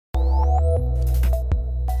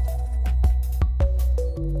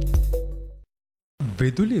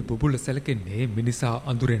විදුලි බුබුල සැලකෙන්නේ මිනිසා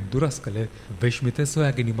අඳුරෙන් දුරස් කළ විශ්මිත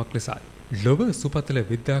සොයාගැනීමක් ලෙසයි. ලොව සුපතල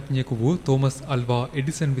විද්‍යාඥයෙකු වූ තෝමස් අල්වා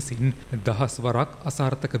එඩිසන් විසින් දහස් වරක්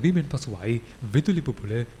අසාර්ථක වීමෙන් පසුවයි විදුලි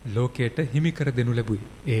බුබුල ලෝකයට හිමි කර දෙනු ලැබුවේ.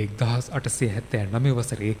 ඒ 1879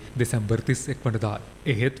 වසරේ දෙසැම්බර් 31 වනදා.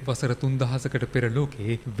 එහෙත් වසර 3000කට පෙර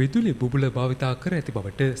ලෝකයේ විදුලි බුබුල භාවිතා කර ඇති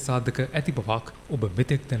බවට සාධක ඇති බවක් ඔබ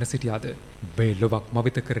මෙතෙක් දැන සිටියාද? මේ ලොවක්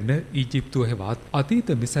මවිත කරන ඊජිප්තුව හෙවත්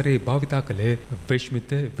අතීත මිසරේ භාවිතා කළ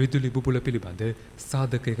විශ්මිත විදුලි බුබුල පිළිබඳ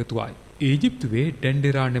සාධක එකතුවයි. ඊජිප්තුවේ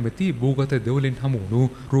ඩැන්ඩෙරා නැමැති භූගත දෙවොලෙන් හමු වුණු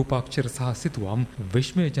රූපාක්ෂර සහ සිතුවම්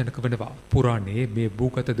විශ්මයජනක වනවා. පුරාණයේ මේ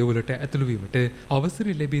භූගත දෙවොලට ඇතුළු වීමට අවසර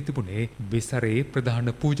ලැබී තිබුණේ මිසරේ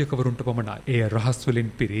ප්‍රධාන පූජකවරුන්ට පමණයි. එය රහස්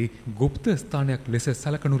වලින් පිරි গুপ্ত ස්ථානයක් ලෙස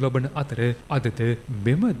සැලකනු ලබන අතර අදද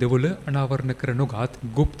මෙම දෙවොල අනාවරණ කර නොගත්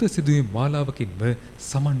গুপ্ত සිදුවීම් මාලාවකින්ම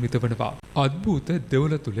සමන්විත වනවා. අද්භූත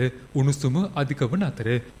දෙවොල තුල උණුසුම අධික වන අතර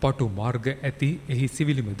පටු මාර්ග ඇති එහි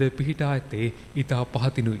සිවිලිමද පිහිටා ඇත්තේ ඉතා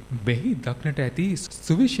පහතිනුයි. මෙහි දක්නට ඇති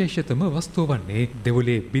සුවිශේෂතම වස්තුව වන්නේ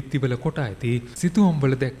දෙවොලේ බිත්තිවල කොටා ඇති සිතුවම්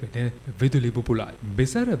වල දැක්වෙන විදුලි බුබුලයි.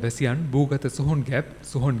 බෙසර වැසියන් භූගත සොහොන් ගැබ්,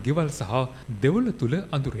 සොහොන් ගෙවල් සහ දෙවොල තුල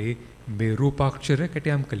අඳුරේ මේ රූපාක්ෂර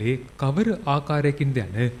කැටයම් කළේ කවර ආකාරයකින්ද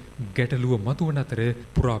යන ගැටලුව මතුවන අතර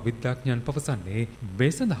පුරා විද්‍යාඥයන් පවසන්නේ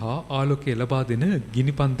මේ සඳහා ආලෝකය ලබා දෙන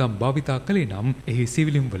ගිනි පන්දම් භාවිතා කළේ නම් එහි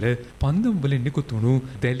සිවිලිම් වල පන්දම් වලින් නිකුත් වුණු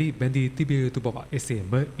දැලි බැඳී තිබිය යුතු බවයි.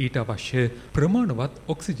 එසේම ඊට අවශ්‍ය ප්‍රමාණවත්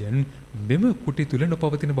ඔක්සිජන් මෙම කුටි තුල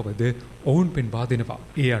නොපවතින බවද ඔවුන් පෙන්වා දෙනවා.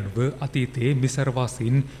 ඒ අනුව අතීතයේ මිසර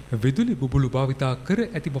වාසීන් විදුලි බුබුලු භාවිතා කර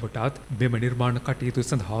ඇති බවටත් මෙම නිර්මාණ කටයුතු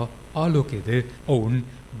සඳහා ආලෝකයේද ඔවුන්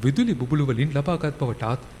විදුලි බුබුලු වලින් ලබාගත්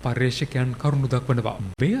බවටත් පර්යේෂකයන් කරුණු දක්වනවා.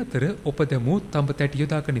 මේ අතර ඔපදැමූ තඹ තැටි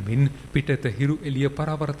යොදා ගනිමින් පිටත හිරු එළිය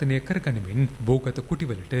පරාවර්තනය කර ගනිමින් භූගත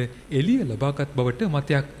කුටිවලට එළිය ලබාගත් බවට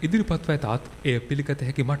මතයක් ඉදිරිපත්ව ඇතත් එය පිළිගත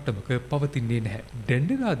හැකි මට්ටමක පවතින්නේ නැහැ.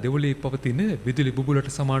 ඩැන්ඩෙරා දෙවොලේ පවතින විදුලි බුබුලට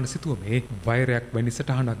සමාන සිතුවමේ වෛරයක් වැනි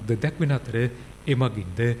සටහනක්ද දැක්වෙන අතර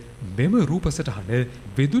එමගින්ද මෙම රූප සටහන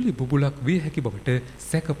විදුලි බුබුලක් විය හැකි බවට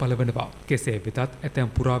සැක පළවනවා. කෙසේ වෙතත් ඇතැම්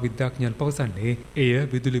පුරාවිද්‍යාඥයන් පවසන්නේ එය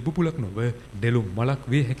විදුලි බුබුලක් නොව නෙළුම් මලක්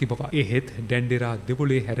විය හැකි බවයි. එහෙත් ඩැන්ඩෙරා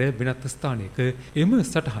දෙවොලේ හැර වෙනත් ස්ථානයක එම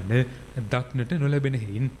සටහන දක්නට නොලැබෙන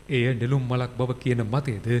හේයින් එය නෙළුම් මලක් බව කියන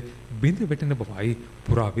මතයද බිඳ වැටෙන බවයි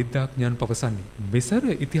පුරාවිද්‍යාඥයන් පවසන්නේ. මිසර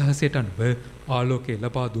ඉතිහාසයට අනුව ආලෝකය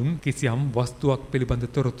ලබා දුන් කිසියම් වස්තුවක් පිළිබඳ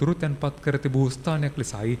තොරතුරු තැන්පත් කර තිබූ ස්ථානයක්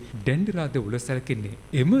ලෙසයි ඩැන්ඩෙරා දෙවොල සැලකෙන්නේ.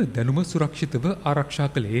 එම දැනුම සුරක්ෂිතව ආරක්ෂා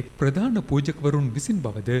කළේ ප්‍රධාන පූජකවරුන් විසින්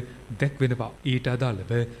බවද දැක්වෙනවා. ඊට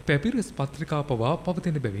අදාළව පැපිරස් පත්‍රිකා පවා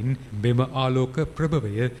පවතින බැවින් මෙම ආලෝක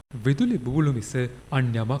ප්‍රභවය විදුලි බුබුලු මිස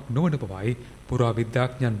අන්‍යමක් නොවන බවයි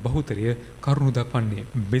පුරාවිද්‍යාඥයන් බහුතරය කරුණු දක්වන්නේ.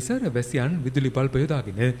 මිසර වැසියන් විදුලි බල්බ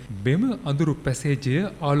යොදාගෙන මෙම අඳුරු පැසේජය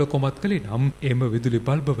ආලෝකමත් කළේ නම් එම විදුලි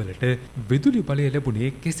බල්බ වලට විදුලි බලය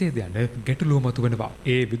ලැබුණේ කෙසේද යන ගැටලුව මතුවෙනවා.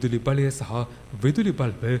 ඒ විදුලි බලය සහ විදුලි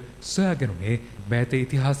බල්බ සොයාගැනුනේ මෑත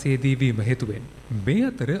ඉතිහාසයේදී වීම හේතුවෙන්. මේ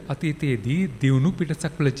අතර අතීතයේදී දියුණු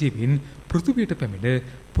පිටසක්වල ජීවීන් පෘථිවියට පැමිණ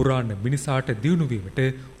පුරාණ මිනිසාට දියුණු වීමට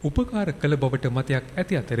උපකාර කළ බවට මතයක්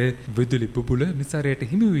ඇති අතර විදුලි බුබුල මිසරයට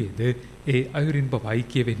හිමි වූයේද ඒ අයුරින් බවයි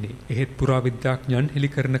කියවෙන්නේ. එහෙත් පුරාවිද්‍යාඥයන්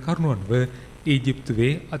හෙළි කරන කරුණු අනුව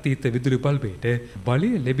ඊජිප්තුවේ අතීත විදුලි බල්බයට බලය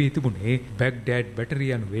ලැබී තිබුණේ බැග්ඩෑඩ්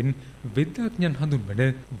බැටරිය යනුවෙන් විද්‍යාඥයන් හඳුන්වන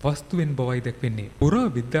වස්තුවෙන් බවයි දැක්වෙන්නේ. පුරා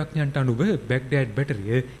විද්‍යාඥයන්ට අනුව බැග්ඩෑඩ්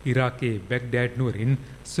බැටරිය ඉරාකයේ බැග්ඩෑඩ් නුවරින්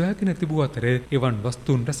සොයාගෙන තිබූ අතර එවන්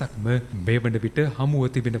වස්තුන් රසක්ම මේ වන විට හමුව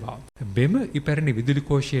තිබෙනවා. මෙම ඉපැරණි විදුලි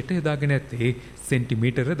කෝෂයට යොදාගෙන ඇත්තේ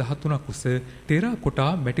සෙන්ටිමීටර 13ක් උස ටෙරා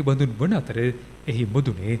කොටා මැටි බඳුන් වන අතර එහි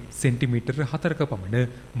මුදුනේ සෙන්ටිමීටර 4ක පමණ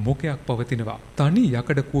මොකයක් පවතිනවා. තනි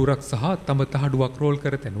යකඩ කූරක් සහ තම තහඩුවක් රෝල්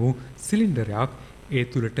කර තැනූ සිලින්ඩරයක් ඒ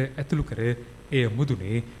තුළට ඇතුළු කර එය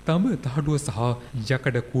මුදුනේ තම තහඩුව සහ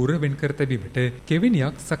යකඩ කූර වෙන් කර තැබීමට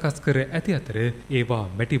කෙවිනියක් සකස් කර ඇති අතර ඒවා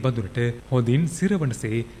මැටි බඳුනට හොඳින්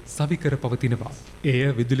සිරවනසේ සවිකර පවතිනවා. එය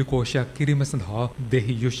විදුලි කෝෂයක් කිරීම සඳහා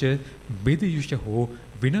දෙහි යුෂ, බෙද යුෂ හෝ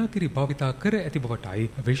විනාකිරි භාවිතා කර ඇති බවටයි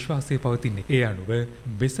විශ්වාසය පවතින්නේ. ඒ අනුව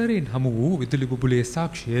බෙසරෙන් හමු වූ විදුලි බුබුලේ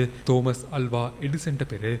සාක්ෂිය තෝමස් අල්වා එඩිසන්ට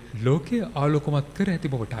පෙර ලෝකය ආලෝකමත් කර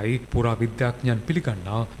ඇති බවටයි පුරාවිද්‍යාඥයන්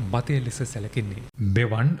පිළිගන්නා මතය ලෙස සැලකෙන්නේ.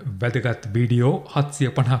 මෙවන් වැදගත් වීඩියෝ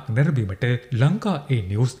 750ක් නැරඹීමට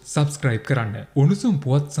LankaAnews සබ්ස්ක්‍රයිබ් කරන්න. උණුසුම්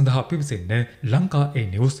පුවත් සඳහා පිවිසෙන්න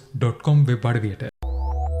LankaAnews.com වෙබ් අඩවියට.